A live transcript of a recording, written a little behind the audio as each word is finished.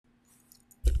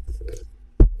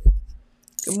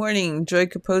Good morning. Joy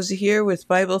Capozzi here with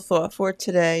Bible Thought for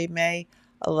today, May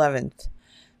 11th.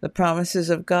 The promises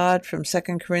of God from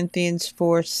 2 Corinthians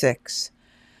 4:6.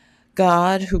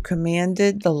 God, who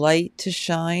commanded the light to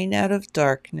shine out of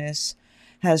darkness,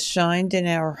 has shined in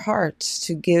our hearts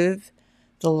to give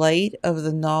the light of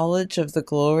the knowledge of the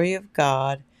glory of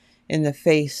God in the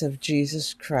face of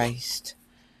Jesus Christ.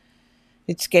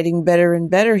 It's getting better and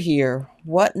better here.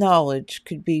 What knowledge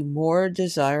could be more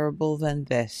desirable than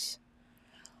this?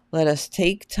 Let us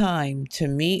take time to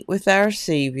meet with our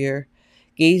Savior,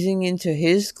 gazing into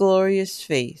His glorious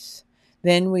face.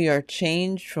 Then we are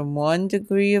changed from one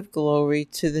degree of glory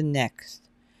to the next.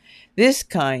 This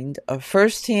kind of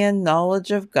first-hand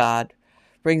knowledge of God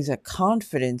brings a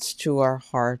confidence to our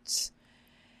hearts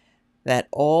that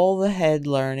all the head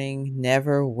learning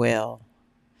never will.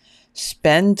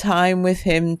 Spend time with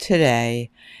Him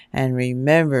today and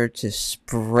remember to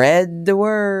spread the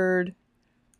word.